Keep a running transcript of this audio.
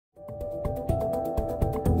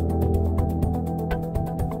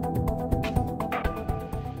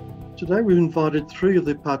Today we've invited three of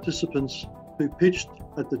the participants who pitched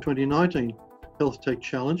at the 2019 Health Tech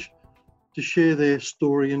Challenge to share their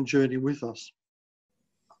story and journey with us.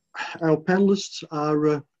 Our panellists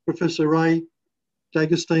are Professor Raymond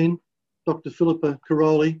Dagastein, Dr. Philippa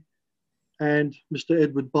Karoly, and Mr.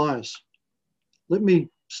 Edward Buijs. Let me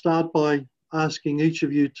start by asking each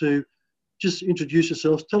of you to just introduce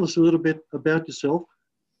yourselves. Tell us a little bit about yourself.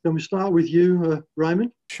 Can we start with you,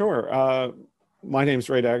 Raymond? Sure. My name's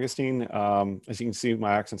Ray Dagastein. As you can see,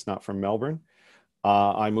 my accent's not from Melbourne.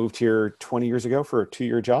 I moved here 20 years ago for a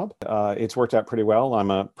 2-year job. It's worked out pretty well. I'm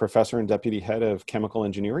a professor and deputy head of chemical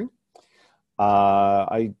engineering.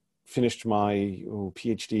 I finished my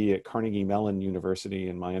PhD at Carnegie Mellon University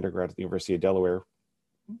and my undergrad at the University of Delaware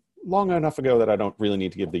long enough ago that I don't really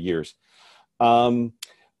need to give the years.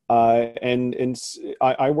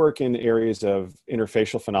 I work in areas of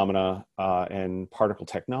interfacial phenomena and particle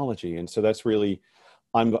technology. And so that's really,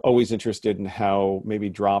 I'm always interested in how maybe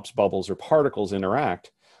drops, bubbles, or particles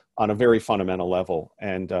interact on a very fundamental level.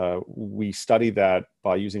 And we study that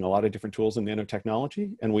by using a lot of different tools in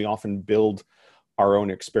nanotechnology. And we often build our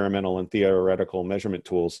own experimental and theoretical measurement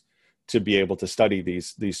tools to be able to study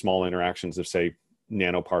these small interactions of, say,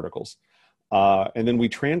 nanoparticles. And then we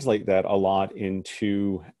translate that a lot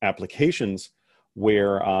into applications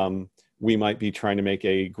where we might be trying to make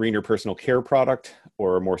a greener personal care product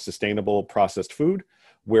or a more sustainable processed food,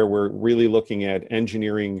 where we're really looking at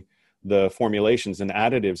engineering the formulations and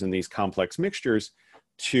additives in these complex mixtures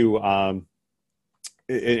to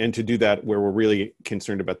do that where we're really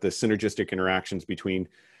concerned about the synergistic interactions between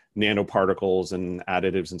nanoparticles and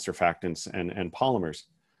additives and surfactants and polymers.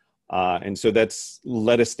 And so that's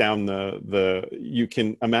led us down you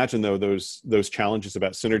can imagine though, those challenges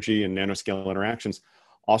about synergy and nanoscale interactions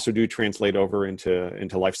also do translate over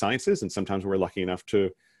into life sciences. And sometimes we're lucky enough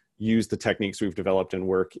to use the techniques we've developed and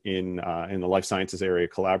work in the life sciences area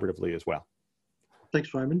collaboratively as well.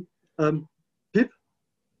 Thanks, Raymond. Pip,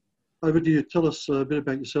 over to you. Tell us a bit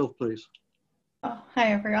about yourself, please. Oh,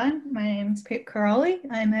 hi, everyone. My name's Pip Karoly.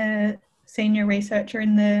 I'm a senior researcher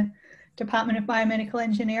in the Department of Biomedical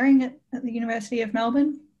Engineering at the University of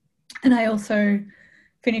Melbourne. And I also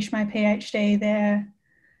finished my PhD there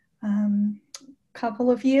a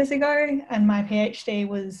couple of years ago. And my PhD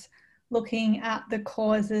was looking at the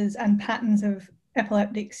causes and patterns of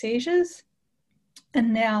epileptic seizures.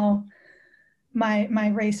 And now my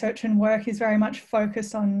research and work is very much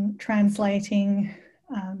focused on translating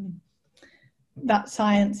that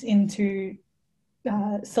science into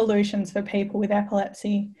solutions for people with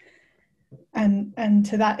epilepsy. And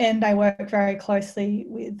to that end, I work very closely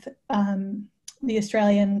with the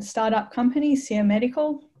Australian startup company, SEER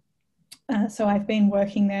Medical. So I've been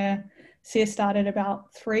working there. SEER started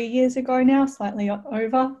about 3 years ago now, slightly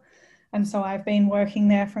over. And so I've been working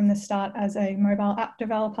there from the start as a mobile app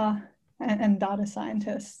developer and data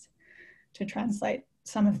scientist to translate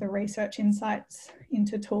some of the research insights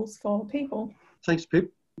into tools for people. Thanks,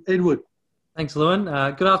 Pip. Edward. Thanks, Lewin.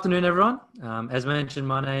 Good afternoon, everyone. As mentioned,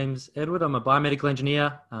 my name's Edward. I'm a biomedical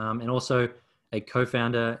engineer and also a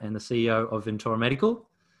co-founder and the CEO of Ventura Medical.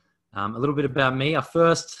 A little bit about me. I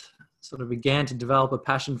first sort of began to develop a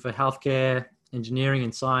passion for healthcare, engineering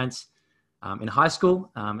and science in high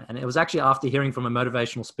school. And it was actually after hearing from a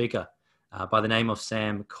motivational speaker by the name of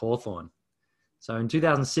Sam Cawthorn. So in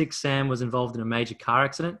 2006, Sam was involved in a major car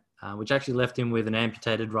accident, which actually left him with an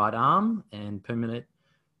amputated right arm and permanent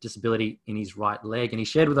disability in his right leg. And he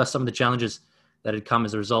shared with us some of the challenges that had come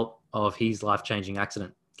as a result of his life-changing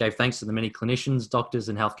accident. Gave thanks to the many clinicians, doctors,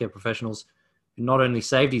 and healthcare professionals who not only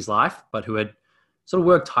saved his life, but who had sort of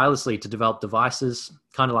worked tirelessly to develop devices,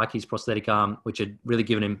 kind of like his prosthetic arm, which had really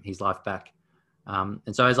given him his life back. And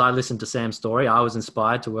so as I listened to Sam's story, I was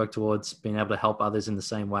inspired to work towards being able to help others in the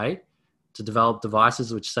same way, to develop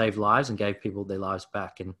devices which saved lives and gave people their lives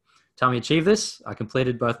back. And to help me achieve this, I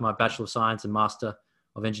completed both my Bachelor of Science and Master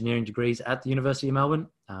of Engineering degrees at the University of Melbourne.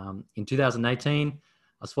 In 2018, I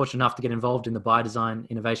was fortunate enough to get involved in the Biodesign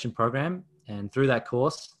Innovation Program. And through that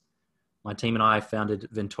course, my team and I founded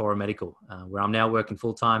Ventura Medical, where I'm now working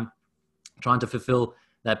full-time, trying to fulfill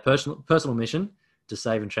that personal mission to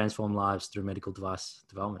save and transform lives through medical device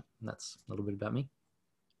development. And that's a little bit about me.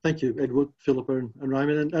 Thank you, Edward, Philippa, and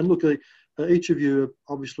Raymond. And look, each of you are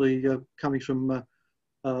obviously coming from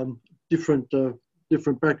different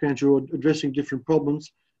backgrounds. You're addressing different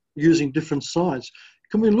problems using different science.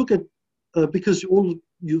 Can we look at, because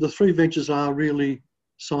the three ventures are really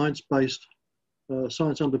science-based,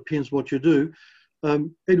 science underpins what you do.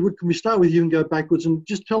 Edward, can we start with you and go backwards and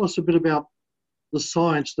just tell us a bit about the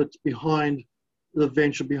science that's behind the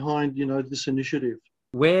venture, behind this initiative?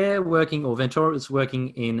 We're working, or Ventura is working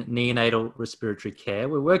in neonatal respiratory care.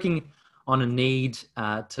 We're working on a need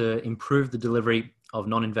to improve the delivery of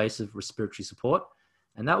non-invasive respiratory support.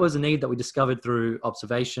 And that was a need that we discovered through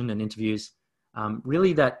observation and interviews,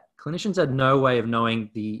 really that clinicians had no way of knowing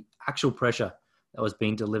the actual pressure that was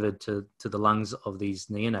being delivered to the lungs of these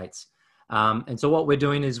neonates. And so what we're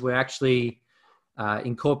doing is we're actually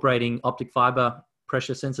incorporating optic fiber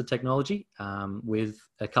pressure sensor technology with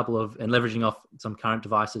a couple of, and leveraging off some current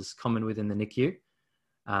devices common within the NICU.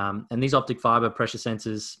 And these optic fiber pressure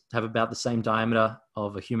sensors have about the same diameter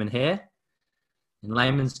of a human hair. In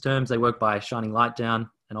layman's terms, they work by shining light down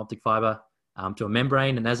an optic fiber to a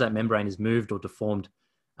membrane. And as that membrane is moved or deformed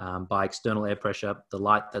by external air pressure, the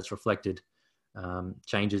light that's reflected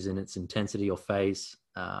changes in its intensity or phase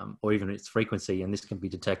or even its frequency. And this can be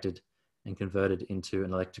detected and converted into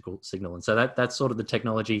an electrical signal. And so that's sort of the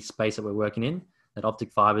technology space that we're working in, that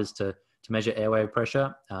optic fibers to measure airway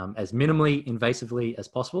pressure as minimally invasively as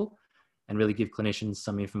possible and really give clinicians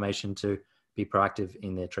some information to be proactive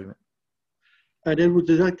in their treatment. And Edward,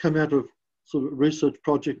 did that come out of sort of research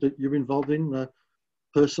project that you're involved in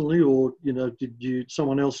personally, or did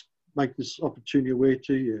someone else make this opportunity aware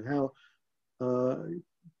to you? How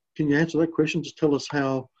can you answer that question? Just tell us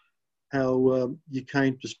how you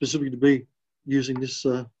came to specifically to be using this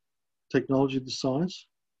technology, this science.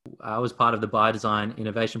 I was part of the Biodesign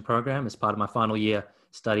Innovation Program as part of my final year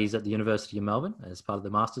studies at the University of Melbourne as part of the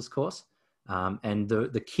master's course. And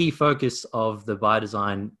the key focus of the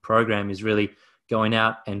Biodesign program is really going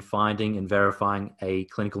out and finding and verifying a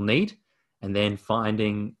clinical need, and then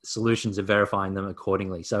finding solutions and verifying them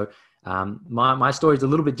accordingly. So my story is a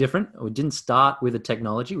little bit different. We didn't start with a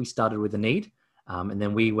technology, we started with a need. And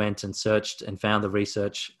then we went and searched and found the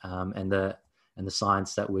research and the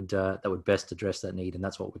science that would best address that need, and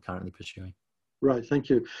that's what we're currently pursuing. Right, thank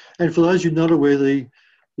you. And for those who are not aware, the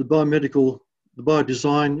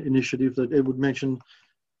Biodesign initiative that Edward mentioned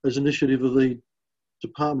as an initiative of the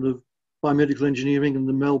Department of Biomedical Engineering and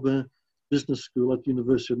the Melbourne Business School at the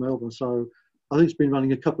University of Melbourne. So I think it's been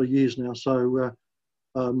running a couple of years now. So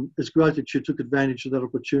it's great that you took advantage of that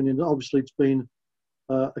opportunity, and obviously it's been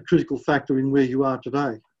a critical factor in where you are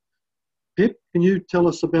today. Pip, can you tell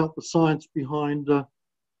us about the science behind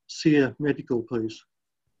SEER Medical, please?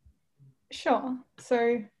 Sure.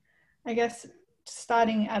 So I guess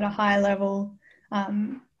starting at a high level,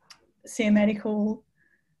 SEER Medical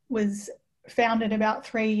was founded about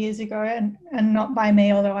 3 years ago, and not by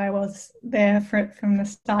me, although I was there for it from the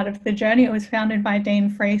start of the journey. It was founded by Dean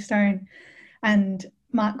Freestone and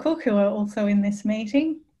Mark Cook, who are also in this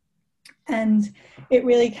meeting. And it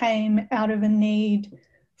really came out of a need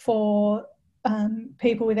for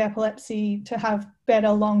people with epilepsy to have better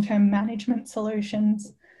long-term management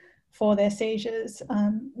solutions for their seizures,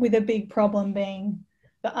 with a big problem being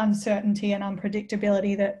the uncertainty and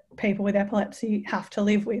unpredictability that people with epilepsy have to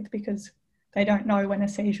live with because they don't know when a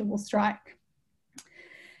seizure will strike.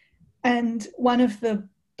 And one of the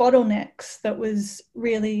bottlenecks that was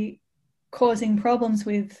really causing problems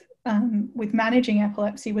with managing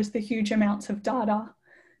epilepsy was the huge amounts of data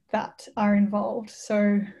that are involved.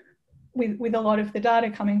 So with a lot of the data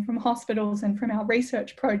coming from hospitals and from our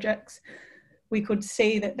research projects, we could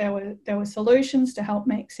see that there were solutions to help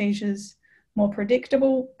make seizures more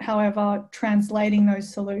predictable. However, translating that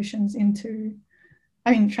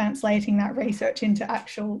research into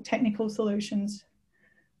actual technical solutions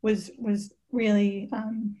was really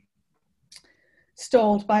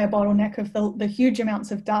stalled by a bottleneck of the huge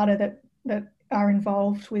amounts of data that are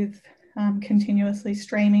involved with continuously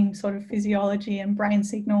streaming sort of physiology and brain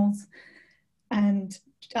signals and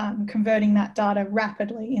converting that data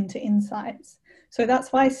rapidly into insights. So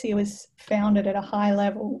that's why SEER was founded at a high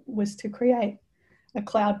level, was to create a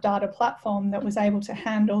cloud data platform that was able to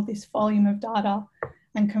handle this volume of data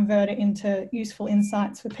and convert it into useful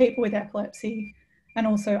insights for people with epilepsy and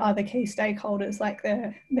also other key stakeholders like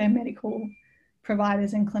their medical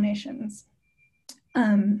providers and clinicians.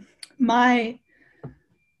 My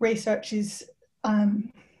research is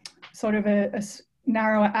sort of a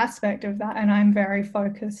narrower aspect of that, and I'm very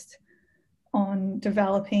focused on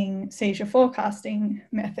developing seizure forecasting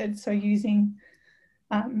methods, so using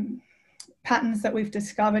patterns that we've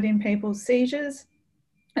discovered in people's seizures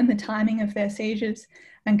and the timing of their seizures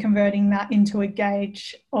and converting that into a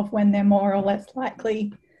gauge of when they're more or less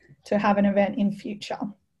likely to have an event in future.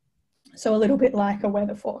 So a little bit like a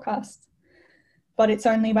weather forecast. But it's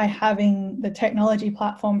only by having the technology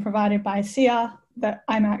platform provided by SEER that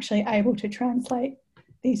I'm actually able to translate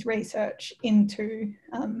these research into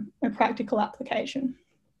a practical application.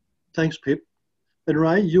 Thanks, Pip. And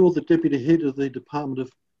Ray, you're the Deputy Head of the Department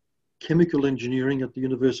of chemical engineering at the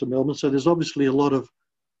University of Melbourne. So there's obviously a lot of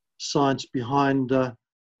science behind,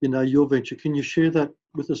 your venture. Can you share that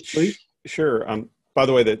with us, please? Sure. By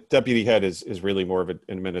the way, the deputy head is really more of an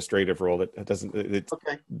administrative role. It's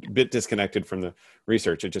okay. A bit disconnected from the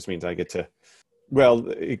research. It just means I get to, well,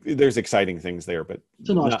 there's exciting things there, but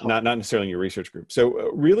not necessarily in your research group. So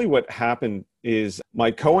really what happened is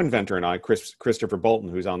my co-inventor and I, Christopher Bolton,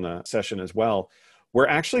 who's on the session as well, we're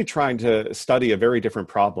actually trying to study a very different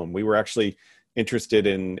problem. We were actually interested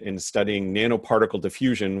in studying nanoparticle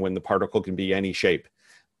diffusion when the particle can be any shape.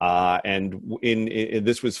 And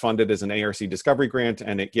this was funded as an ARC Discovery Grant,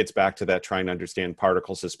 and it gets back to that trying to understand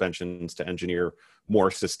particle suspensions to engineer more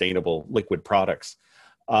sustainable liquid products.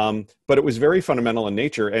 But it was very fundamental in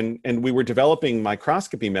nature, and we were developing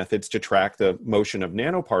microscopy methods to track the motion of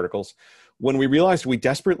nanoparticles when we realized we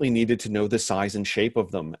desperately needed to know the size and shape of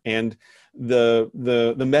them. And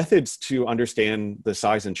the methods to understand the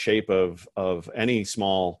size and shape of any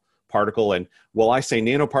small particle, and while I say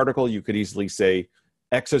nanoparticle, you could easily say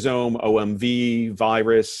exosome, OMV,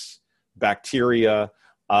 virus, bacteria,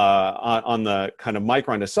 on the kind of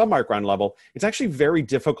micron to submicron level, it's actually very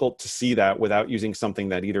difficult to see that without using something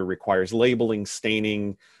that either requires labeling,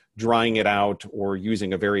 staining, drying it out, or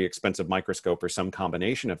using a very expensive microscope or some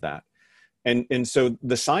combination of that. And so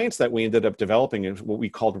the science that we ended up developing is what we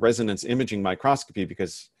called resonance imaging microscopy,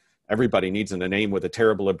 because everybody needs a name with a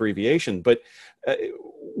terrible abbreviation. But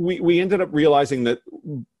we ended up realizing that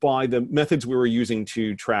by the methods we were using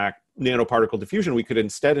to track nanoparticle diffusion, we could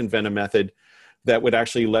instead invent a method that would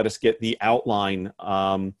actually let us get the outline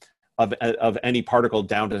of any particle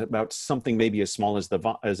down to about something maybe as small as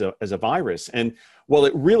a virus. And while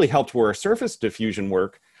it really helped with our surface diffusion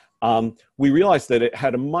work, we realized that it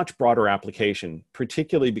had a much broader application,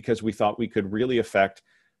 particularly because we thought we could really affect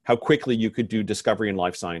how quickly you could do discovery in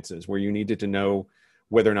life sciences, where you needed to know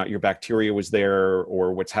whether or not your bacteria was there,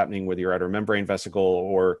 or what's happening with your outer membrane vesicle,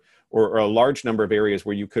 or a large number of areas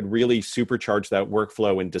where you could really supercharge that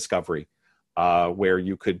workflow in discovery, where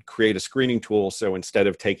you could create a screening tool. So instead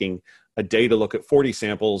of taking a day to look at 40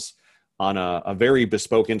 samples on a very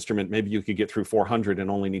bespoke instrument, maybe you could get through 400 and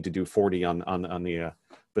only need to do 40 on the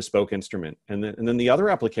bespoke instrument. And then the other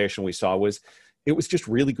application we saw was it was just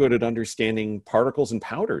really good at understanding particles and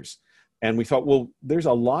powders. And we thought, well, there's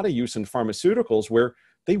a lot of use in pharmaceuticals where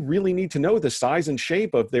they really need to know the size and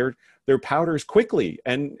shape of their powders quickly.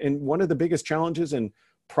 And one of the biggest challenges in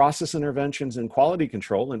process interventions and quality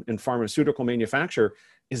control in pharmaceutical manufacture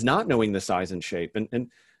is not knowing the size and shape. And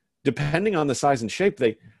depending on the size and shape,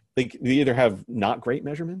 they either have not great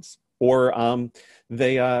measurements, or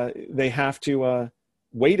they have to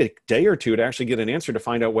wait a day or two to actually get an answer to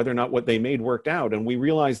find out whether or not what they made worked out. And we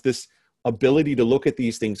realized this ability to look at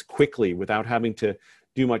these things quickly without having to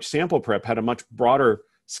do much sample prep had a much broader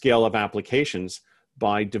scale of applications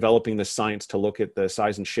by developing the science to look at the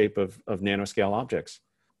size and shape of nanoscale objects.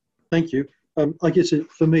 Thank you. I guess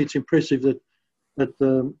for me, it's impressive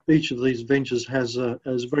that each of these ventures has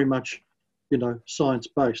very much,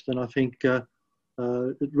 science-based. And I think it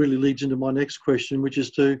really leads into my next question, which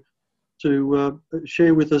is to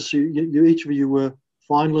share with us, each of you were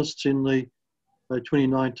finalists in the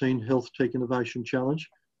 2019 Health Tech Innovation Challenge.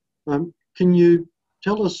 Can you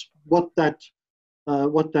tell us what that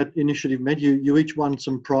initiative meant? You each won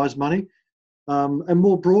some prize money. And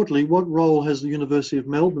more broadly, what role has the University of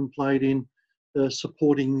Melbourne played in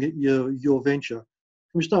supporting your venture?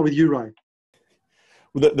 Can we start with you, Ray?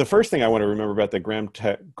 Well, the first thing I want to remember about the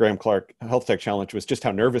Graeme Clark Health Tech Challenge was just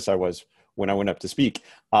how nervous I was when I went up to speak,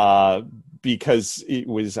 because it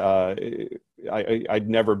was I'd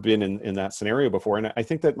never been in that scenario before, and I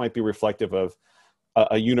think that might be reflective of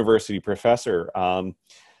a university professor.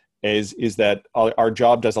 Is that our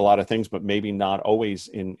job does a lot of things, but maybe not always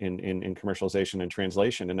in commercialization and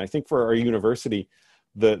translation. And I think for our university,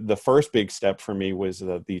 the first big step for me was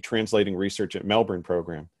the Translating Research at Melbourne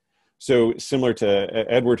program. So similar to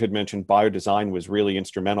Edward had mentioned, biodesign was really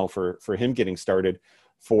instrumental for him getting started.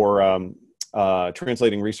 For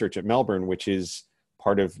Translating Research at Melbourne, which is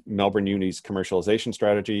part of Melbourne Uni's commercialization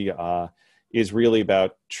strategy, is really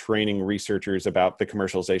about training researchers about the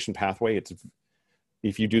commercialization pathway.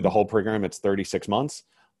 If you do the whole program, it's 36 months.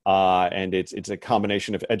 And it's a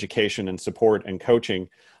combination of education and support and coaching.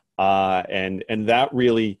 And that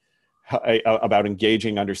really about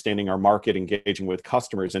engaging, understanding our market, engaging with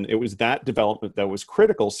customers. And it was that development that was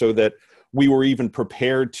critical so that we were even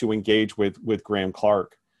prepared to engage with Graeme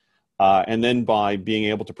Clark. And then by being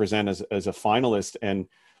able to present as a finalist, and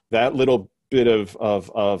that little bit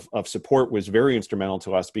of support was very instrumental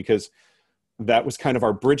to us, because that was kind of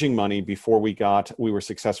our bridging money before we were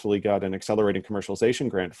successfully got an accelerated commercialization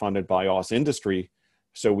grant funded by Aus Industry,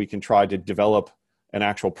 so we can try to develop an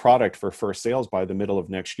actual product for first sales by the middle of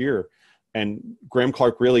next year. And Graeme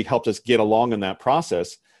Clark really helped us get along in that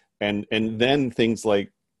process. And then things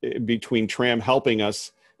like between TRAM helping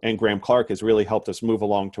us and Graeme Clark has really helped us move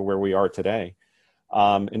along to where we are today.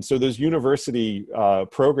 And so those university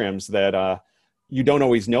programs that you don't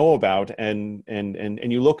always know about, and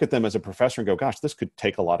you look at them as a professor and go, gosh, this could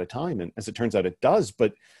take a lot of time. And as it turns out, it does,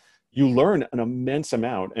 but you learn an immense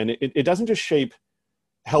amount. And it doesn't just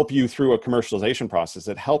help you through a commercialization process.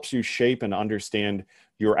 It helps you shape and understand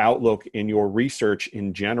your outlook in your research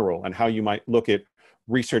in general and how you might look at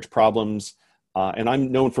research problems. And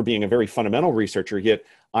I'm known for being a very fundamental researcher, yet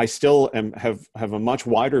I still have a much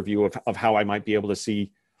wider view of how I might be able to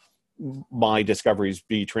see my discoveries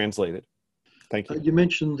be translated. Thank you. You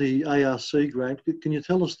mentioned the ARC grant. Can you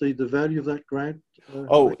tell us the value of that grant?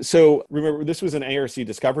 So remember, this was an ARC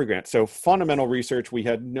discovery grant. So fundamental research, we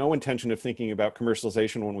had no intention of thinking about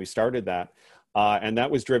commercialization when we started that. And that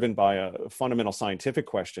was driven by fundamental scientific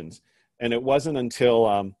questions. And it wasn't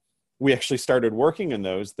until we actually started working in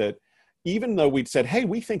those that, even though we'd said, hey,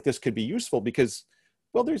 we think this could be useful because,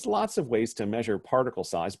 well, there's lots of ways to measure particle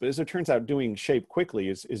size, but as it turns out, doing shape quickly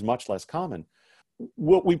is much less common.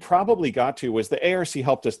 What we probably got to was the ARC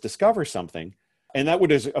helped us discover something, and that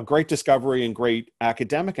was a great discovery and great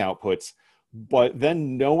academic outputs. But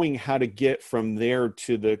then knowing how to get from there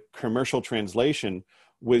to the commercial translation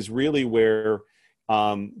was really where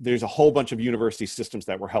there's a whole bunch of university systems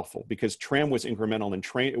that were helpful, because TRAM was incremental and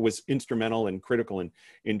it was instrumental and critical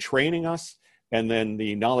in training us. And then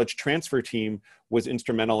the knowledge transfer team was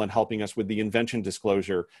instrumental in helping us with the invention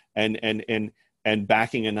disclosure and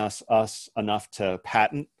backing us enough to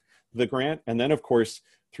patent the grant. And then, of course,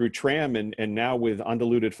 through TRAM and now with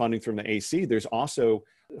undiluted funding from the AC, there's also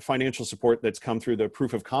financial support that's come through the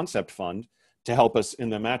Proof of Concept Fund to help us in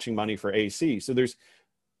the matching money for AC. So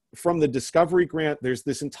from the discovery grant, there's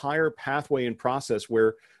this entire pathway and process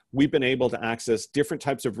where we've been able to access different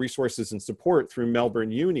types of resources and support through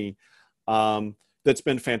Melbourne Uni that's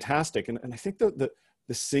been fantastic. And I think the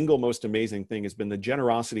single most amazing thing has been the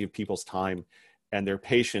generosity of people's time and their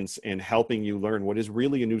patience in helping you learn what is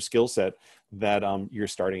really a new skill set that you're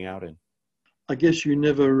starting out in. I guess you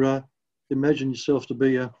never imagined yourself to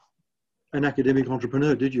be an academic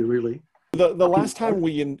entrepreneur, did you really? The last time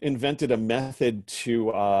we invented a method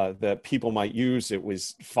that people might use, it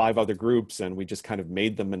was 5 other groups, and we just kind of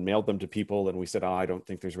made them and mailed them to people, and we said, I don't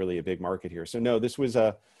think there's really a big market here. So no, this was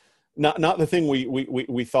not the thing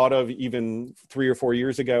we thought of even 3 or 4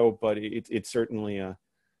 years ago, but it's certainly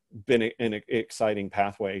been an exciting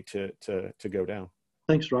pathway to go down.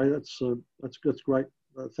 Thanks, Ray. That's great.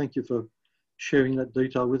 Thank you for sharing that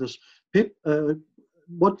detail with us. Pip,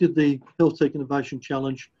 what did the Health Tech Innovation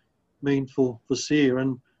Challenge mean for SEER,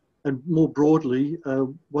 and more broadly,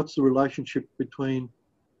 what's the relationship between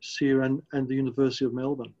SEER and the University of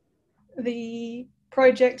Melbourne? The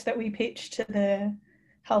project that we pitched to the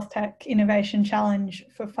Health Tech Innovation Challenge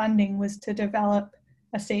for funding was to develop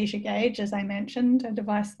a seizure gauge, as I mentioned, a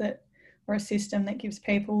device or a system that gives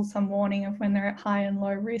people some warning of when they're at high and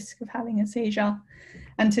low risk of having a seizure,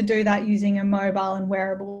 and to do that using a mobile and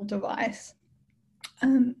wearable device.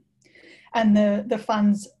 And the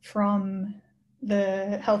funds from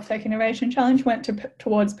the Health Tech Innovation Challenge went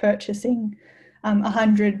towards purchasing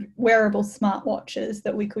 100 wearable smartwatches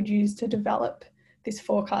that we could use to develop this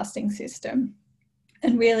forecasting system.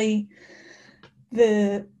 And really,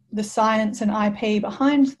 the science and IP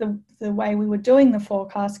behind the way we were doing the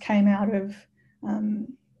forecast came out of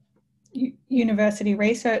university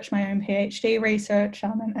research, my own PhD research,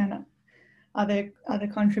 and other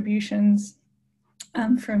contributions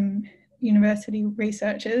from university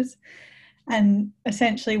researchers. And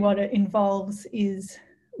essentially what it involves is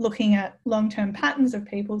looking at long-term patterns of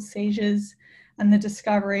people's seizures and the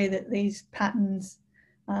discovery that these patterns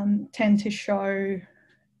tend to show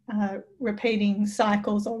repeating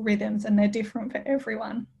cycles or rhythms, and they're different for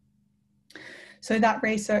everyone. So that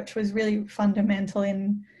research was really fundamental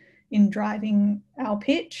in driving our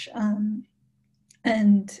pitch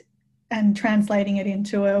and translating it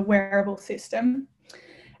into a wearable system.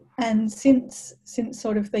 And since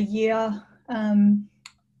sort of the year,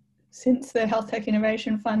 since the Health Tech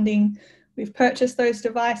Innovation funding, we've purchased those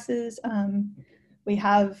devices. We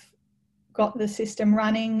have got the system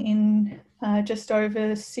running in just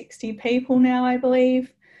over 60 people now, I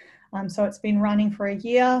believe. So it's been running for a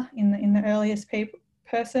year in the earliest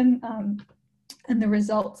person, and the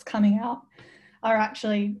results coming out are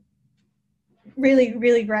actually really,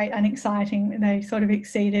 really great and exciting. They sort of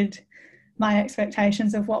exceeded my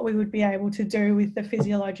expectations of what we would be able to do with the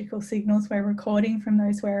physiological signals we're recording from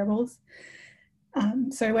those wearables.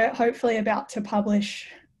 So we're hopefully about to publish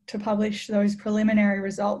those preliminary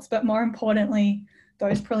results, but more importantly,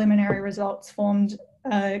 those preliminary results formed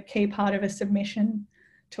a key part of a submission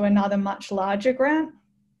to another much larger grant.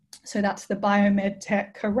 So that's the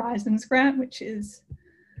BioMedTech Horizons grant, which is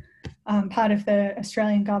part of the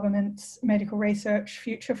Australian government's Medical Research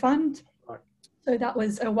Future Fund. So that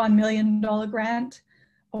was a $1 million grant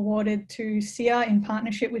awarded to SEER in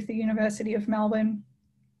partnership with the University of Melbourne.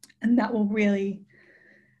 And that will really,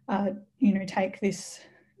 take this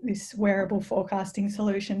wearable forecasting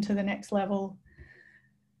solution to the next level,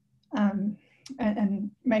 and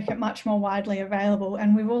make it much more widely available.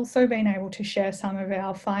 And we've also been able to share some of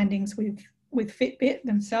our findings with Fitbit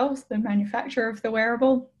themselves, the manufacturer of the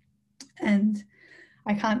wearable. And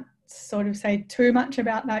I can't sort of say too much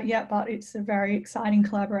about that yet, but it's a very exciting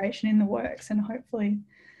collaboration in the works, and hopefully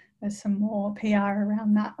there's some more PR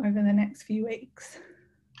around that over the next few weeks.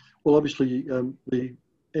 Well, obviously the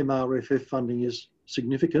MRFF funding is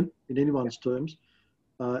significant in anyone's terms,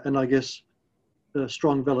 and I guess a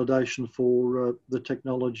strong validation for the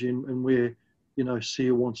technology and where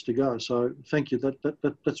SEER wants to go. So thank you.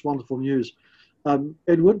 That's wonderful news.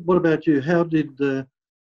 Edward, what about you? How did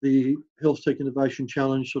the Health Tech Innovation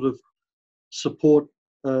Challenge sort of support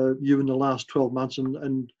you in the last 12 months,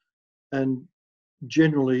 and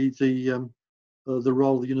generally the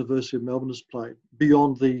role the University of Melbourne has played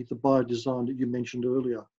beyond the biodesign that you mentioned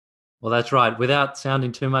earlier? Well, that's right. Without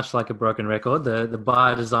sounding too much like a broken record, the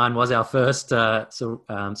biodesign was our first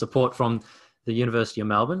support from the University of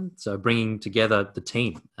Melbourne. So bringing together the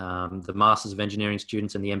team, the Masters of Engineering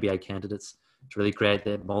students and the MBA candidates, to really create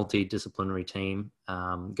their multidisciplinary team,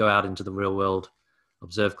 go out into the real world,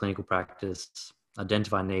 observe clinical practice,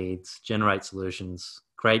 identify needs, generate solutions,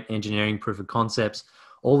 create engineering proof of concepts.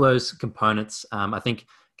 All those components, I think,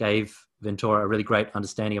 gave Ventora a really great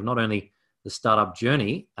understanding of not only the startup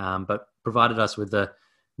journey, but provided us with the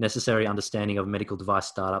necessary understanding of medical device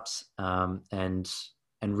startups, and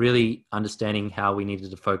really understanding how we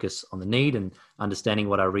needed to focus on the need and understanding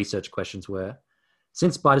what our research questions were.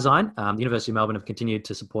 Since BioDesign, the University of Melbourne have continued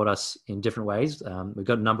to support us in different ways. We've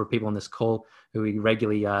got a number of people on this call who we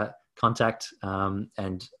regularly contact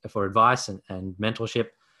and for advice and mentorship,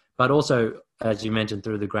 but also, as you mentioned,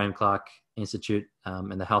 through the Graeme Clark Institute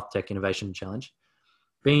and the Health Tech Innovation Challenge.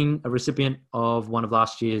 Being a recipient of one of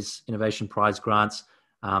last year's Innovation Prize grants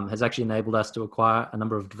has actually enabled us to acquire a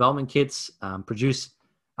number of development kits, produce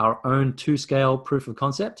our own 2-scale proof of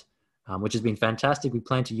concept, which has been fantastic. We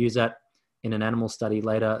plan to use that in an animal study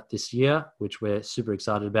later this year, which we're super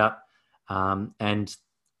excited about. And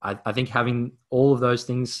I think having all of those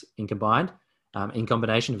things in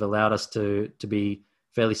combination have allowed us to be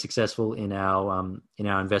fairly successful in our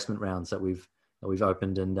investment rounds that we've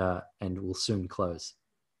opened and will soon close.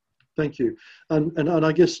 Thank you. And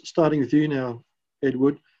I guess starting with you now,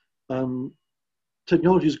 Edward,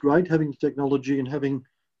 technology is great. Having technology and having,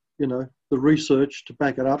 the research to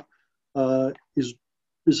back it up is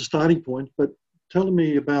a starting point. But tell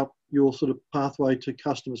me about your sort of pathway to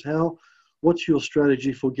customers. What's your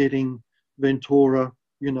strategy for getting Ventora,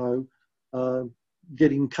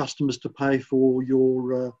 getting customers to pay for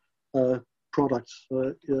your products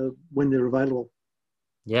when they're available?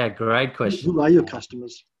 Yeah, great question. Who are your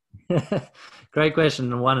customers? Great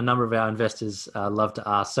question, and one a number of our investors love to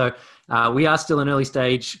ask. So we are still an early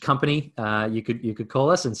stage company, you could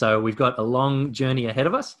call us, and so we've got a long journey ahead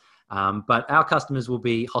of us. But our customers will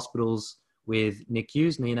be hospitals with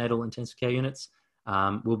NICUs, neonatal intensive care units.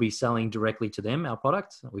 We'll be selling directly to them our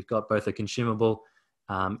product. We've got both a consumable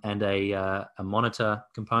and a monitor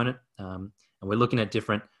component, and we're looking at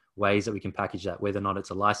different ways that we can package that, whether or not it's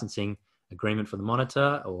a licensing agreement for the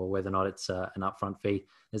monitor or whether or not it's an upfront fee.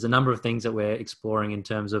 There's a number of things that we're exploring in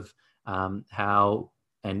terms of how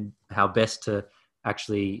best to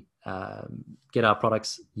actually get our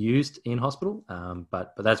products used in hospital.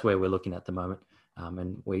 But that's where we're looking at the moment.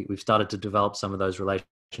 And we've started to develop some of those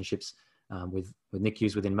relationships with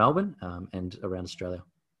NICUs within Melbourne and around Australia.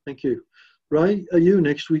 Thank you. Ray, are you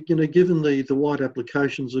next week? Given the wide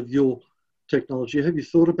applications of your technology, have you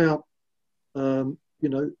thought about,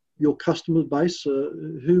 your customer base?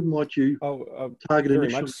 Who might you target very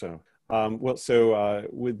initially? much so.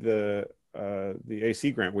 With the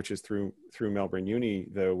AC grant, which is through Melbourne Uni,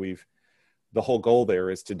 though, the whole goal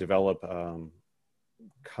there is to develop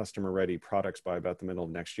customer-ready products by about the middle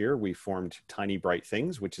of next year. We formed Tiny Bright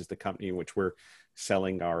Things, which is the company in which we're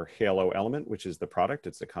selling our Halo element, which is the product.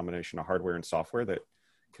 It's a combination of hardware and software that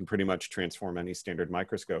can pretty much transform any standard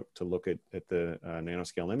microscope to look at the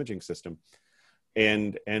nanoscale imaging system.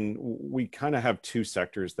 And we kind of have two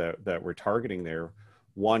sectors that we're targeting there.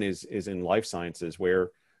 One is in life sciences,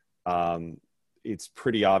 where it's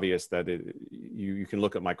pretty obvious that you can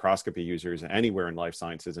look at microscopy users anywhere in life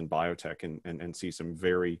sciences and biotech and see some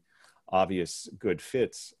very obvious good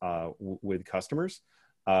fits with customers,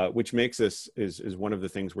 which makes us, is one of the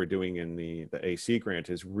things we're doing in the AC grant,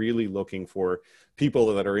 is really looking for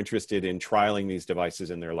people that are interested in trialing these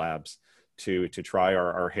devices in their labs to try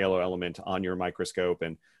our halo element on your microscope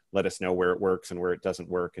and let us know where it works and where it doesn't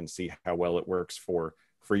work, and see how well it works for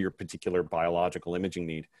your particular biological imaging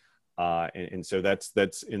need. And so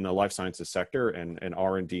that's in the life sciences sector and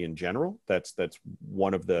R&D in general. That's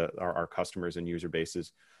one of our customers and user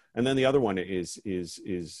bases. And then the other one is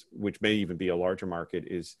which may even be a larger market,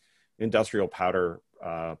 is industrial powder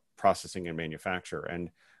processing and manufacture. And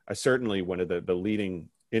certainly one of the leading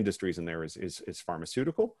industries in there is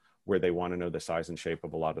pharmaceutical, where they want to know the size and shape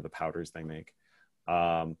of a lot of the powders they make.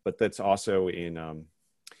 But that's also in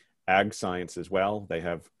ag science as well. They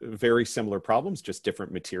have very similar problems, just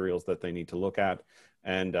different materials that they need to look at.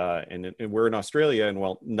 And we're in Australia, and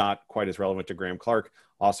well, not quite as relevant to Graeme Clark,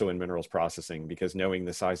 also in minerals processing, because knowing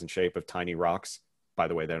the size and shape of tiny rocks, by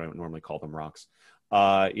the way, they don't normally call them rocks,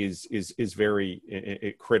 is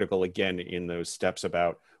very critical, again, in those steps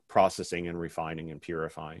about processing and refining and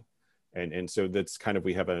purifying. And so that's kind of,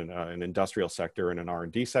 we have an industrial sector and an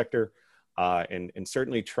R&D sector, and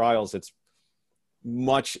certainly trials. It's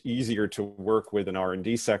much easier to work with an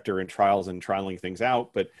R&D sector in trials and trialing things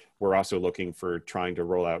out, but we're also looking for trying to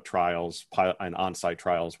roll out trials and on-site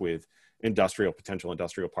trials with potential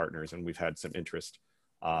industrial partners. And we've had some interest,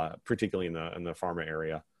 particularly in the pharma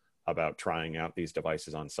area, about trying out these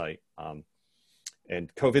devices on site.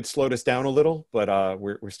 And COVID slowed us down a little, but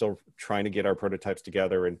we're still trying to get our prototypes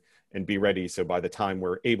together and be ready. So by the time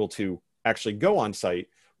we're able to actually go on site,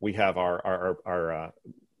 we have our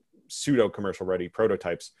pseudo commercial ready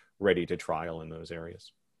prototypes ready to trial in those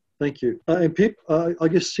areas. Thank you. And Pip, I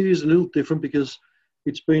guess SEER is a little different because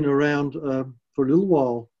it's been around for a little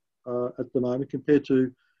while at the moment compared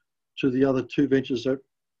to the other two ventures that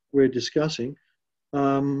we're discussing.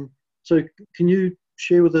 So can you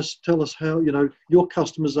share with us, tell us how, your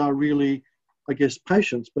customers are really, I guess,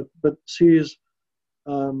 patients, but SEER's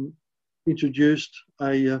introduced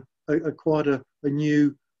quite a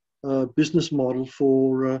new business model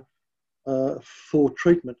for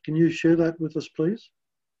treatment. Can you share that with us, please?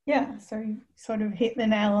 Yeah, so you sort of hit the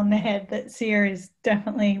nail on the head that SEER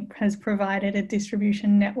has provided a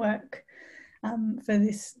distribution network for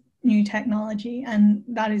this new technology, and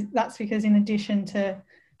that's because, in addition to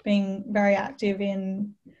being very active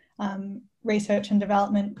in research and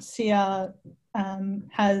development, SEER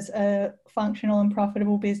has a functional and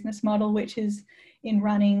profitable business model, which is in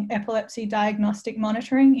running epilepsy diagnostic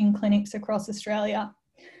monitoring in clinics across Australia.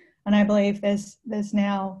 And I believe there's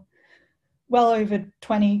now well over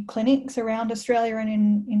 20 clinics around Australia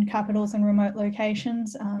and in capitals and remote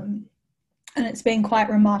locations. And it's been quite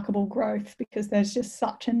remarkable growth because there's just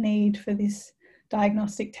such a need for this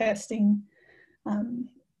diagnostic testing. And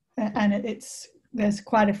there's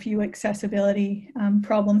quite a few accessibility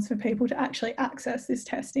problems for people to actually access this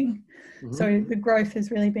testing. Mm-hmm. So the growth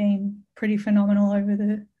has really been pretty phenomenal over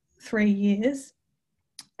the 3 years.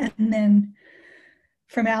 And then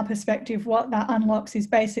from our perspective, what that unlocks is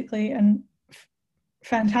basically a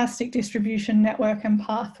fantastic distribution network and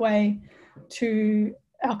pathway to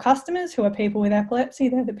our customers, who are people with epilepsy.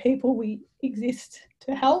 They're the people we exist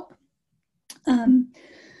to help.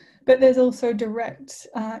 But there's also direct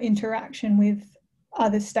interaction with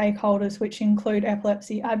other stakeholders, which include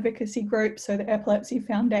epilepsy advocacy groups, so the epilepsy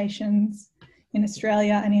foundations in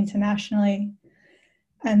Australia and internationally,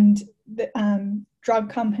 and the drug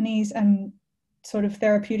companies and sort of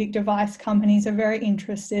therapeutic device companies are very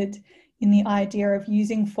interested in the idea of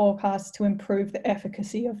using forecasts to improve the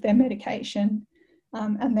efficacy of their medication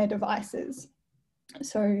and their devices.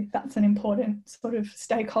 So that's an important sort of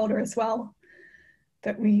stakeholder as well,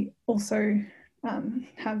 that we also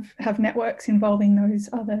have networks involving those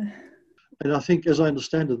other. And I think, as I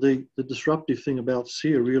understand it, the disruptive thing about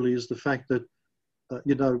SEER really is the fact that,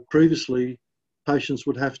 previously patients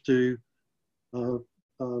would have to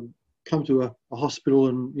come to a hospital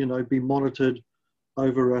and, be monitored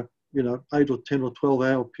over a, 8 or 10 or 12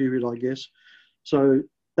 hour period, I guess. So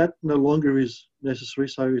that no longer is necessary.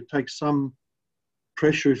 So it takes some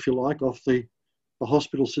pressure, if you like, off the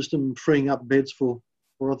hospital system, freeing up beds for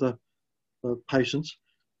other patients.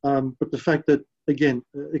 But the fact that, again,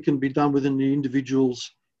 it can be done within the individual's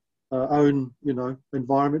own,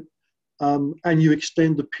 environment, and you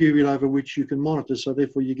extend the period over which you can monitor. So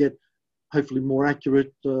therefore you get hopefully more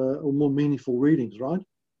accurate or more meaningful readings, right?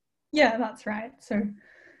 Yeah, that's right. So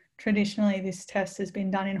traditionally this test has been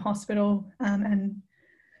done in hospital, and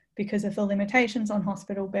because of the limitations on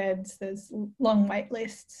hospital beds, there's long wait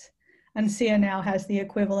lists. And SEER now has the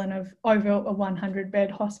equivalent of over a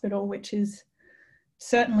 100-bed hospital, which is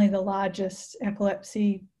certainly the largest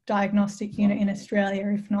epilepsy diagnostic unit in Australia,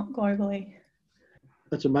 if not globally.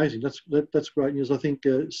 That's amazing. That's great news. I think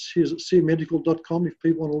seermedical.com if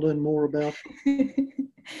people want to learn more about.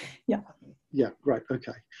 Yeah. Yeah, great.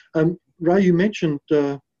 Okay. Ray, you mentioned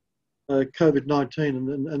COVID-19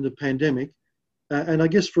 and the pandemic. And I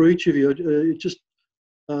guess for each of you, just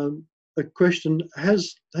a question: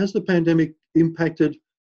 Has the pandemic impacted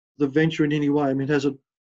the venture in any way? I mean, is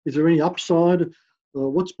there any upside?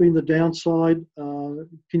 What's been the downside?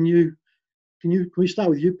 Can we start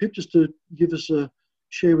with you, Pip, just to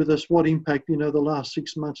share with us what impact the last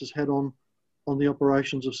 6 months has had on the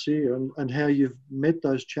operations of SEER and how you've met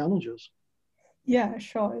those challenges? Yeah,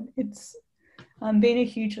 sure. It's been a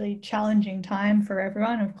hugely challenging time for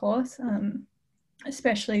everyone, of course.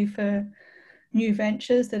 Especially for new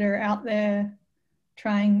ventures that are out there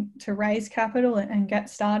trying to raise capital and get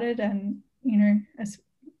started. And,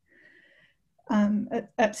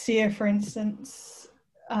 at SEER, for instance,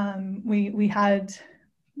 we had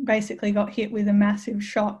basically got hit with a massive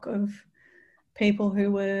shock of people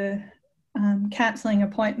who were cancelling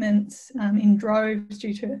appointments in droves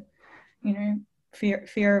due to,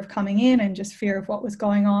 fear of coming in and just fear of what was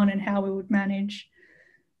going on and how we would manage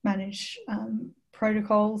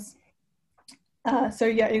protocols. So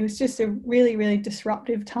yeah, it was just a really, really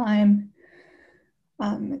disruptive time.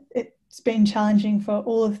 It's been challenging for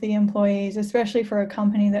all of the employees, especially for a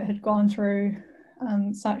company that had gone through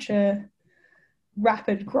such a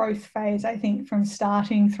rapid growth phase. I think from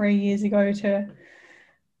starting 3 years ago to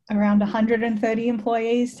around 130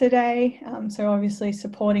 employees today. So obviously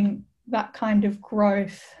supporting that kind of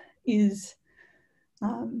growth is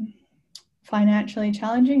financially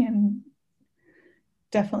challenging, and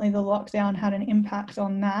definitely the lockdown had an impact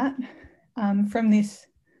on that.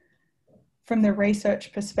 From the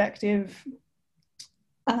research perspective,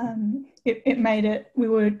 it made it, we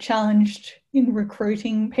were challenged in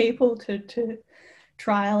recruiting people to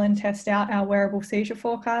trial and test out our wearable seizure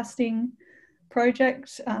forecasting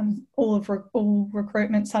project. All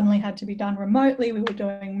recruitment suddenly had to be done remotely. We were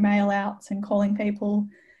doing mail outs and calling people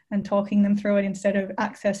and talking them through it instead of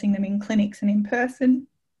accessing them in clinics and in person.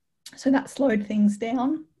 So that slowed things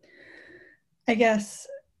down. I guess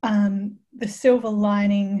the silver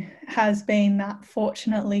lining has been that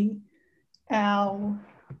fortunately our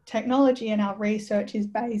technology and our research is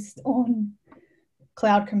based on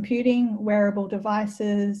cloud computing, wearable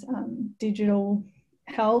devices, digital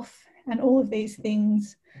health, and all of these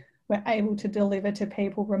things we're able to deliver to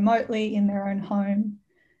people remotely in their own home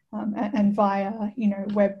and via,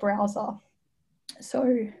 web browser.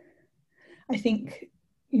 So I think,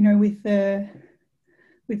 with the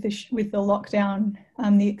lockdown,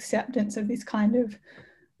 the acceptance of this kind of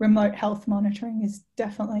remote health monitoring is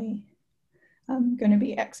definitely going to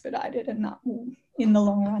be expedited, and that will, in the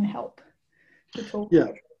long run, help the tool. Yeah,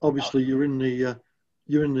 obviously you're in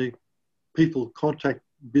the people contact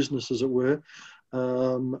business, as it were,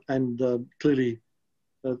 and clearly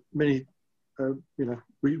many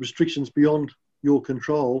restrictions beyond your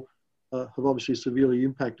control have obviously severely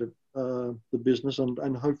impacted the business,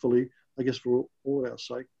 and hopefully, I guess for all our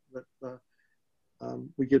sake, that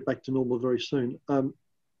we get back to normal very soon.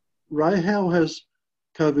 Ray, how has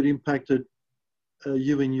COVID impacted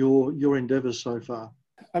you in your endeavours so far?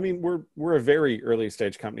 I mean, we're a very early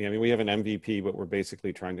stage company. I mean, we have an MVP, but we're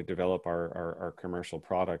basically trying to develop our commercial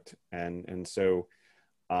product, and so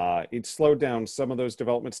it slowed down some of those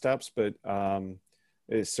development steps, but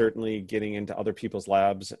it's certainly getting into other people's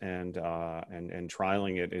labs and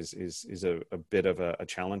trialing it is a bit of a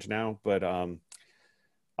challenge now. But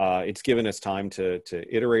it's given us time to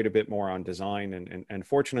iterate a bit more on design, and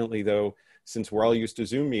fortunately, though, since we're all used to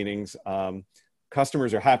Zoom meetings,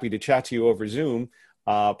 customers are happy to chat to you over Zoom.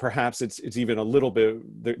 Perhaps it's even a little bit,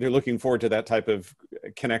 they're looking forward to that type of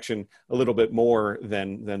connection a little bit more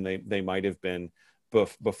than they might have been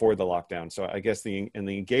before the lockdown. So I guess in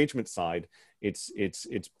the engagement side, it's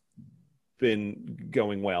been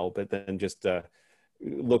going well, but then just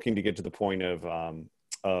looking to get to the point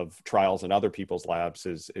of trials in other people's labs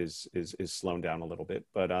is slowing down a little bit.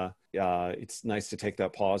 But it's nice to take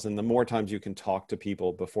that pause, and the more times you can talk to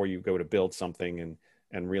people before you go to build something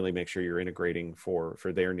and really make sure you're integrating for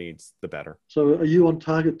their needs, the better. So are you on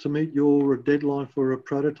target to meet your deadline for a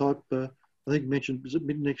prototype I think you mentioned, is it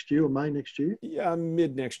mid next year or May next year? Yeah,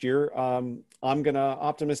 mid next year. I'm going to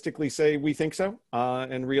optimistically say we think so,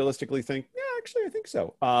 and realistically think, yeah, actually, I think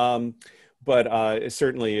so.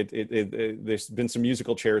 Certainly, there's been some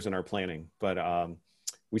musical chairs in our planning, but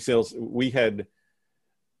we had,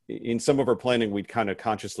 in some of our planning, we kind of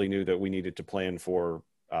consciously knew that we needed to plan for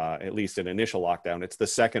at least an initial lockdown. It's the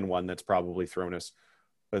second one that's probably thrown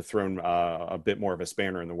a bit more of a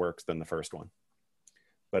spanner in the works than the first one.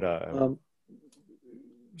 But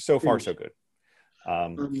so far, so good.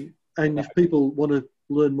 And if people want to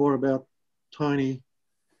learn more about Tiny,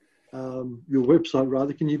 your website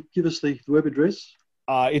rather, can you give us the web address?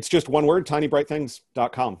 It's just one word,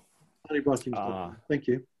 tinybrightthings.com. Tinybrightthings.com. Thank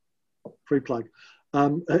you. Free plug.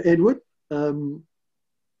 Edward,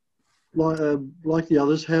 like the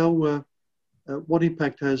others, what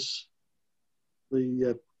impact has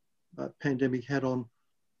the pandemic had on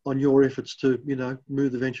your efforts to,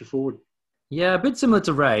 move the venture forward? Yeah, a bit similar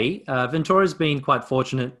to Ray. Ventura's been quite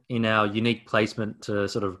fortunate in our unique placement to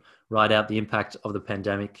sort of ride out the impact of the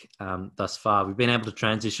pandemic thus far. We've been able to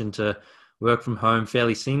transition to work from home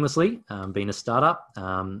fairly seamlessly, being a startup,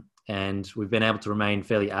 and we've been able to remain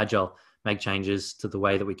fairly agile, make changes to the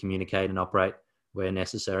way that we communicate and operate where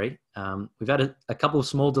necessary. We've had a couple of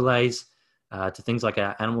small delays to things like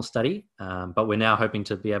our animal study, but we're now hoping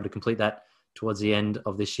to be able to complete that towards the end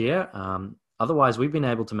of this year. Otherwise, we've been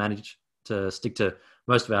able to manage to stick to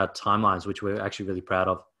most of our timelines, which we're actually really proud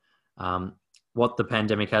of. What the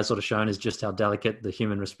pandemic has sort of shown is just how delicate the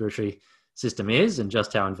human respiratory system is and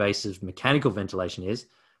just how invasive mechanical ventilation is.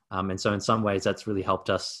 And so in some ways, that's really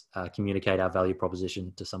helped us communicate our value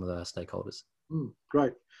proposition to some of our stakeholders.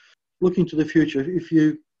 Great. Looking to the future, if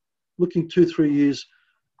you're looking 2-3 years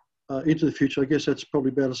into the future, I guess that's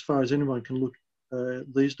probably about as far as anyone can look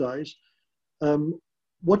these days.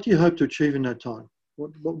 What do you hope to achieve in that time?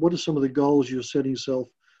 What are some of the goals you're setting yourself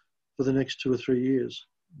for the next 2 or 3 years?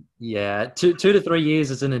 Yeah, 2 to 3 years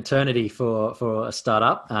is an eternity for a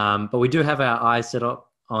startup, but we do have our eyes set up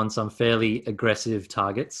on some fairly aggressive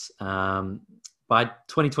targets. By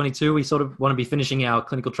 2022, we sort of want to be finishing our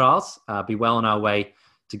clinical trials, be well on our way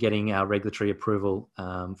to getting our regulatory approval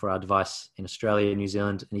for our device in Australia, New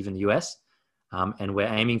Zealand, and even the US. And we're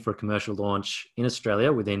aiming for a commercial launch in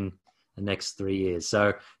Australia within the next 3 years.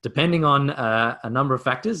 So depending on a number of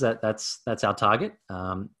factors, that's our target.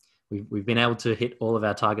 We've been able to hit all of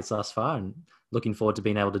our targets thus far, and looking forward to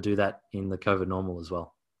being able to do that in the COVID normal as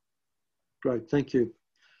well. Great, thank you.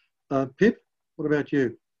 Pip, what about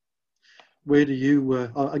you? Where do you,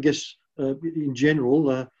 I guess in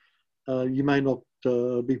general, you may not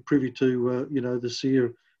be privy to, the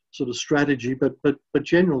SEER sort of strategy, but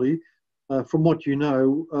generally, from what you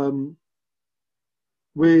know,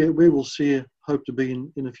 where will SEER hope to be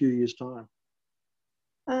in a few years' time?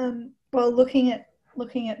 Well, looking at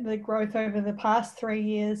the growth over the past 3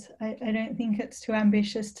 years, I don't think it's too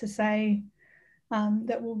ambitious to say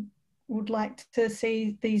that we would like to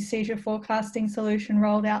see the seizure forecasting solution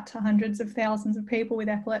rolled out to hundreds of thousands of people with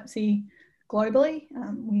epilepsy globally.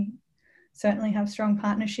 We certainly have strong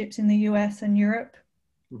partnerships in the US and Europe.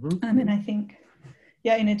 And I think,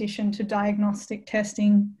 in addition to diagnostic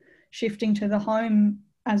testing, shifting to the home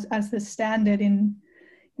as the standard in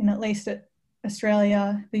at least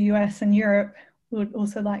Australia, the US and Europe, we would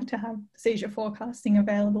also like to have seizure forecasting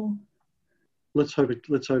available. Let's hope it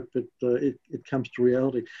comes to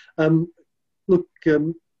reality. Look,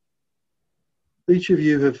 each of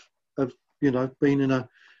you have been in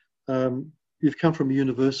you've come from a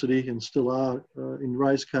university and still are, in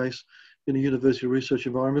Ray's case, in a university research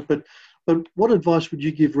environment. But what advice would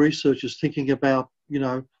you give researchers thinking about,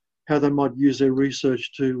 how they might use their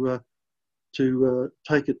research to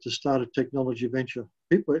take it to start a technology venture?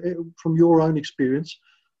 From your own experience,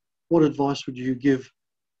 what advice would you give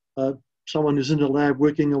someone who's in the lab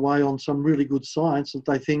working away on some really good science that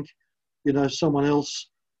they think, someone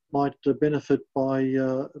else might benefit by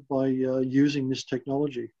using this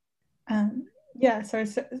technology? So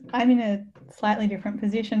I'm in a slightly different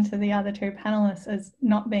position to the other two panelists as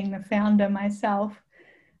not being the founder myself.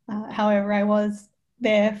 However, I was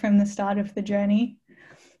there from the start of the journey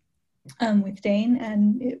with Dean,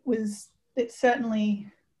 and it's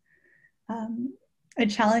certainly a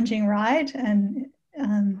challenging ride, and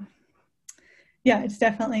it's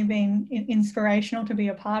definitely been inspirational to be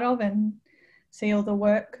a part of and see all the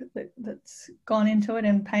work that's gone into it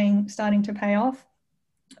and starting to pay off.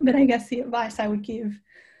 But I guess the advice I would give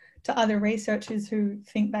to other researchers who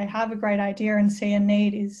think they have a great idea and see a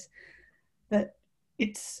need is that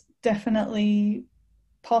it's definitely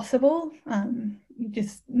possible. You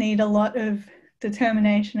just need a lot of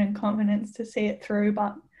determination and confidence to see it through,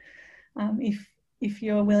 but if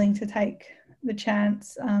you're willing to take the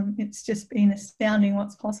chance. It's just been astounding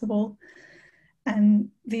what's possible. And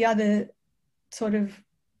the other sort of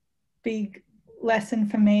big lesson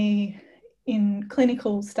for me in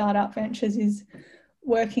clinical startup ventures is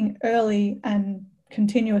working early and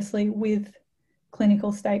continuously with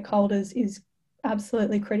clinical stakeholders is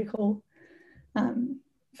absolutely critical.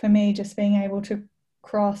 For me, just being able to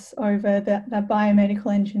cross over the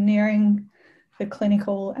biomedical engineering, the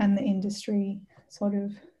clinical and the industry sort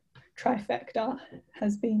of trifecta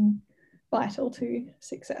has been vital to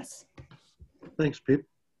success. Thanks, Pip.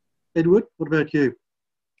 Edward, what about you?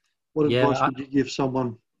 What Yeah, advice would you give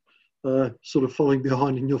someone sort of following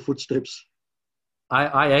behind in your footsteps?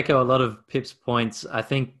 I echo a lot of Pip's points. I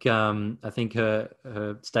think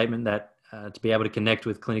her statement that to be able to connect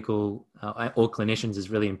with clinical or clinicians is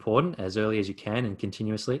really important as early as you can and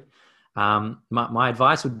continuously. My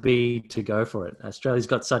advice would be to go for it. Australia's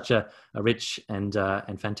got such a rich and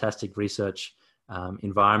fantastic research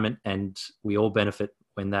environment, and we all benefit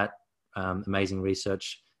when that amazing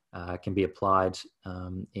research can be applied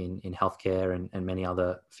in healthcare and many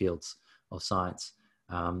other fields of science.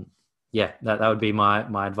 That would be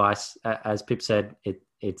my advice. As Pip said,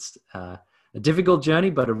 it's a difficult journey,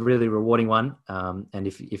 but a really rewarding one. And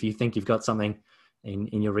if you think you've got something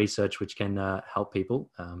in your research which can help people,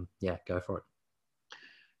 go for it.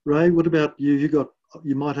 Ray, what about you?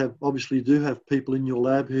 You might have, obviously do have people in your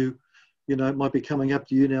lab who, might be coming up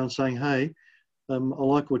to you now and saying, hey, I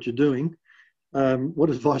like what you're doing. What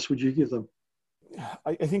advice would you give them?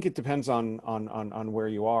 I think it depends on where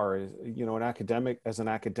you are. As an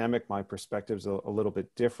academic, my perspective is a little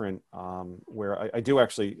bit different, where I do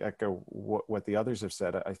actually echo what the others have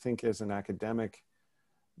said. I think as an academic,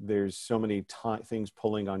 there's so many things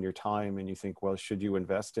pulling on your time, and you think, well, should you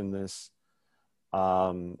invest in this?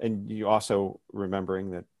 And you also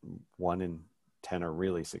remembering that 1 in 10 are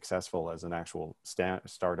really successful as an actual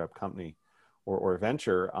startup company or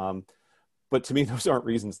venture. But to me, those aren't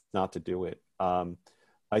reasons not to do it.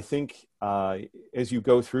 I think as you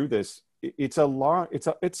go through this,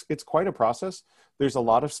 it's quite a process. There's a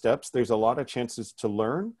lot of steps. There's a lot of chances to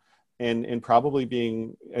learn, and probably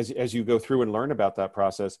being as you go through and learn about that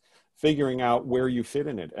process, figuring out where you fit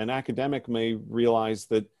in it. An academic may realize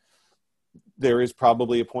that there is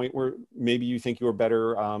probably a point where maybe you think you're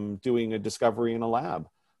better doing a discovery in a lab,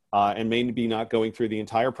 and maybe not going through the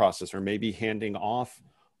entire process, or maybe handing off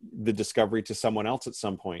the discovery to someone else at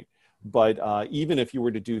some point. But even if you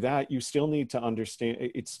were to do that, you still need to understand,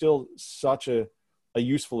 it's still such a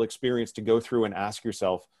useful experience to go through and ask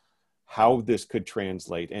yourself how this could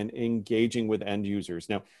translate, and engaging with end users.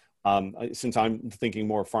 Now, since I'm thinking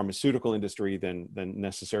more pharmaceutical industry than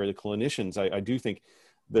necessarily clinicians, I do think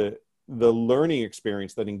the learning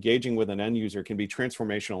experience that engaging with an end user can be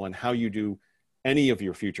transformational in how you do any of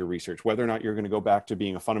your future research, whether or not you're going to go back to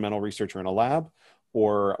being a fundamental researcher in a lab,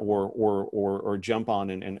 or jump on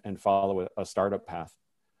and follow a startup path.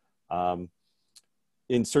 And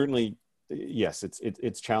certainly, yes,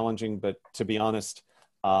 it's challenging, but to be honest,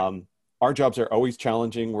 our jobs are always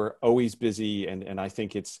challenging. We're always busy, and I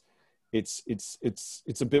think it's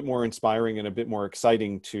a bit more inspiring and a bit more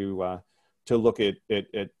exciting to look at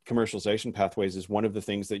commercialization pathways as one of the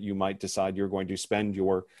things that you might decide you're going to spend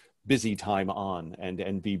your busy time on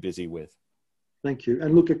and be busy with. Thank you.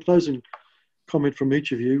 And look, a closing comment from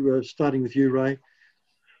each of you, starting with you, Ray.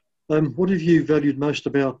 What have you valued most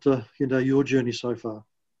about your journey so far?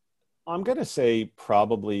 I'm going to say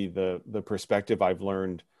probably the perspective I've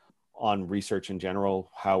learned on research in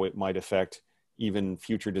general, how it might affect even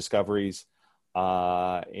future discoveries,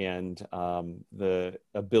 and the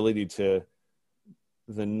ability to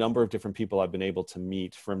the number of different people I've been able to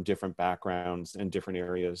meet from different backgrounds and different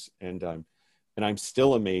areas, and I'm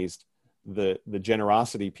still amazed the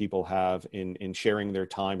generosity people have in sharing their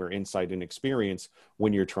time or insight and experience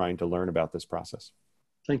when you're trying to learn about this process.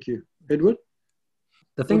 Thank you. Edward?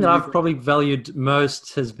 The thing that I've probably valued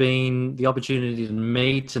most has been the opportunity to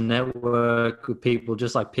meet, to network with people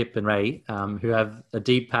just like Pip and Ray, who have a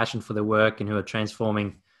deep passion for their work and who are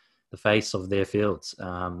transforming the face of their fields.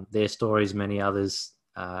 Their stories, many others,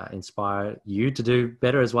 inspire you to do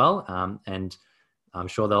better as well. And I'm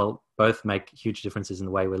sure they'll both make huge differences in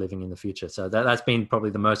the way we're living in the future. So that's been probably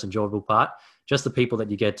the most enjoyable part, just the people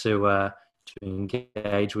that you get to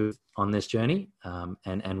engage with on this journey,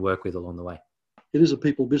 and work with along the way. It is a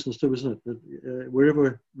people business too, isn't it?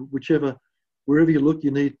 Wherever you look,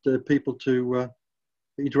 you need people to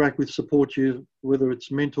interact with, support you, whether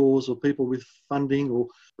it's mentors or people with funding or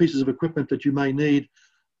pieces of equipment that you may need.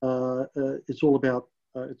 It's all about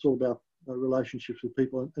relationships with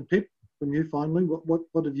people. And Pip, from you finally,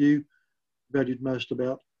 what have you valued most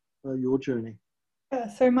about your journey?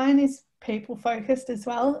 So mine is people focused as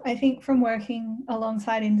well. I think from working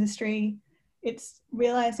alongside industry, it's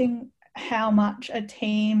realizing how much a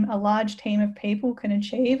large team of people can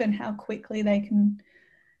achieve and how quickly they can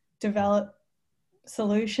develop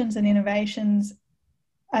solutions and innovations,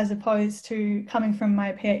 as opposed to coming from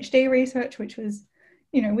my PhD research, which was,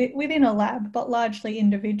 within a lab, but largely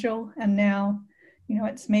individual. And now,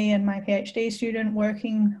 it's me and my PhD student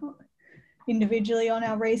working individually on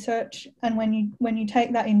our research. And when you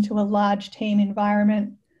take that into a large team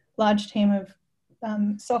environment, large team of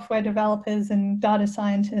software developers and data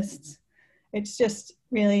scientists, it's just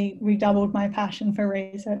really redoubled my passion for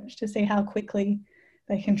research to see how quickly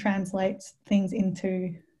they can translate things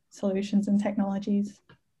into solutions and technologies.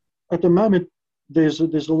 At the moment, there's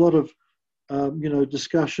a lot of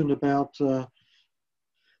discussion about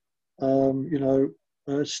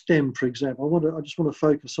STEM, for example. I just want to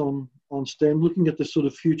focus on STEM, looking at the sort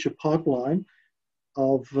of future pipeline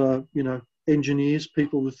of engineers,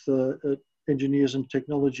 people with engineers and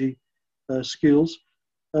technology skills.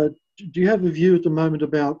 Do you have a view at the moment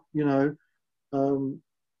about the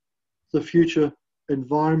future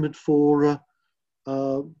environment for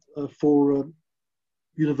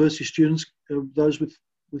university students, those with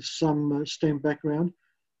some STEM background?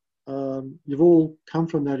 You've all come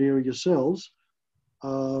from that area yourselves.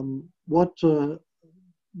 What do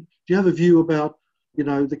you have a view about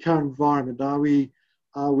the current environment? Are we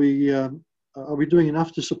doing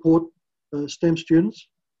enough to support STEM students?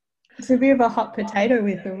 It's a bit of a hot potato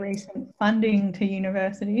with the recent funding to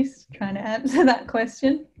universities, trying to answer that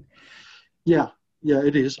question. Yeah,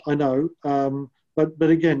 it is. I know, but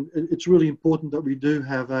again, it's really important that we do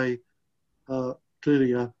have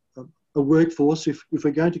clearly a workforce. If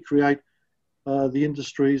we're going to create the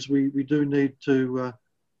industries, we do need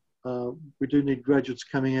graduates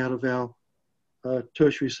coming out of our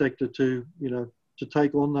tertiary sector to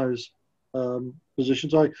take on those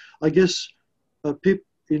positions. I guess Pip,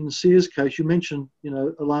 in SEAR's case, you mentioned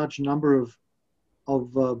a large number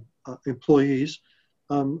of employees.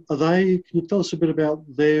 Can you tell us a bit about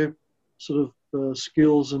their sort of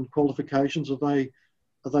skills and qualifications? Are they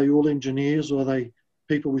all engineers, or are they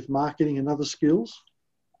people with marketing and other skills?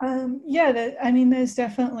 There's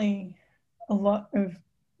definitely a lot of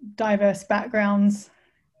diverse backgrounds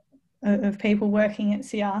of people working at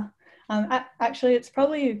SEAR. Actually, it's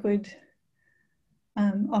probably a good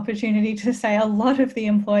opportunity to say a lot of the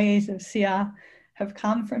employees of SEAR have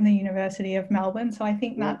come from the University of Melbourne. So I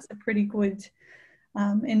think that's a pretty good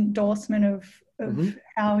endorsement of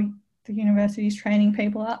how the university is training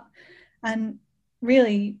people up. And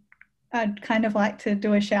really, I'd kind of like to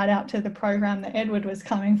do a shout out to the program that Edward was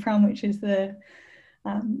coming from, which is the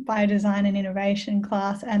Biodesign and Innovation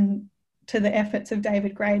class, and to the efforts of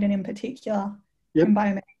David Graydon in particular in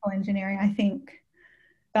biomedical engineering. I think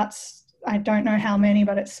I don't know how many,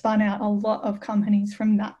 but it's spun out a lot of companies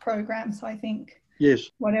from that program. So I think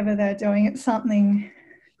whatever they're doing, it's something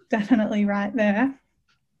definitely right there.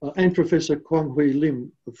 And Professor Kwang Hui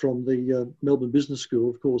Lim from the Melbourne Business School,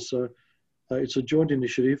 of course. It's a joint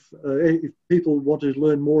initiative. If people want to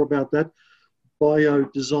learn more about that,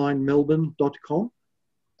 biodesignmelbourne.com.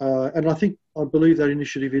 And I believe that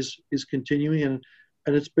initiative is continuing, and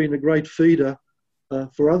it's been a great feeder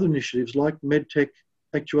for other initiatives like MedTech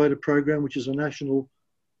Actuator Program, which is a national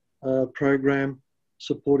program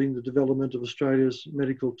supporting the development of Australia's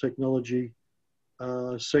medical technology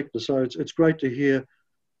sector. So it's great to hear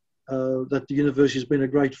that the university has been a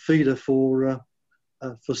great feeder for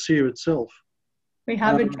SEAR itself. We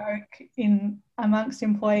have a joke amongst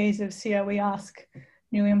employees of SEAR. We ask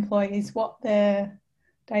new employees what their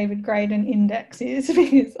David Graydon index is,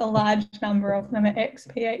 because a large number of them are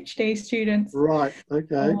ex-PhD students. Right,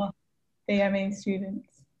 okay. Or BME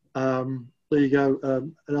students. There you go.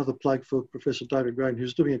 Another plug for Professor David Graydon,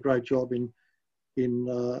 who's doing a great job in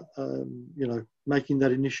making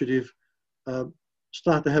that initiative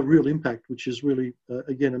start to have real impact, which is really,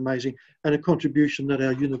 again, amazing, and a contribution that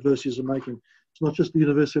our universities are making. It's not just the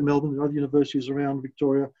University of Melbourne, there are other universities around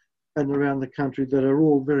Victoria and around the country that are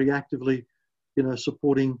all very actively,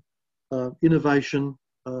 supporting innovation,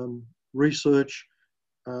 research,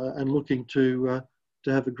 and looking to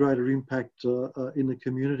have a greater impact in the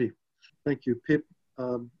community. Thank you, Pip,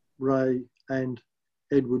 Ray, and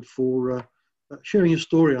Edward for sharing your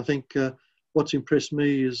story. I think what's impressed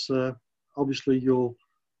me is obviously your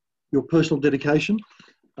personal dedication.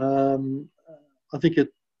 I think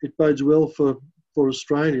it bodes well for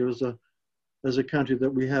Australia as a country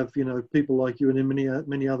that we have people like you and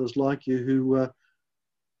many others like you who are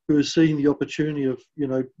seeing the opportunity of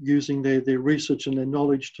using their research and their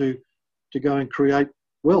knowledge to to go and create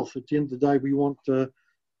wealth. At the end of the day, we want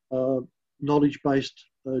knowledge-based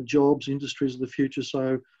jobs, industries of the future.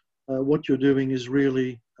 So what you're doing is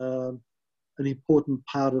really an important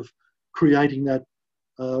part of creating that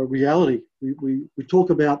reality. We talk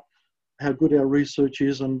about how good our research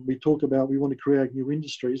is, and we talk about we want to create new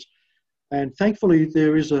industries. And thankfully,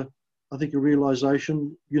 there is I think a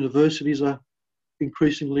realization. Universities are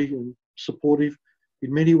increasingly supportive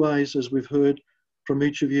in many ways, as we've heard from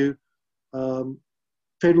each of you.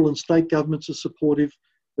 Federal and state governments are supportive.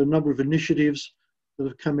 There are a number of initiatives that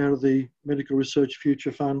have come out of the Medical Research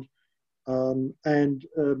Future Fund, and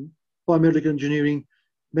biomedical engineering,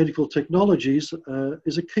 medical technologies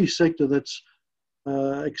is a key sector that's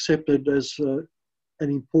accepted as an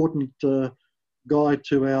important guide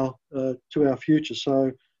to our future.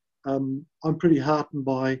 So I'm pretty heartened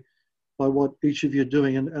by what each of you are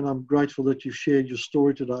doing, and I'm grateful that you've shared your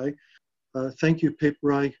story today. Thank you, Pip,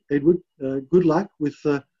 Ray, Edward. Good luck with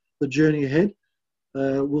the journey ahead.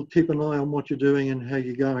 We'll keep an eye on what you're doing and how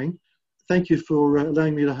you're going. Thank you for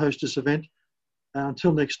allowing me to host this event.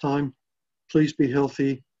 Until next time, please be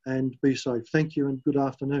healthy and be safe. Thank you and good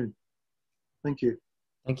afternoon. Thank you.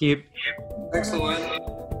 Thank you. Excellent.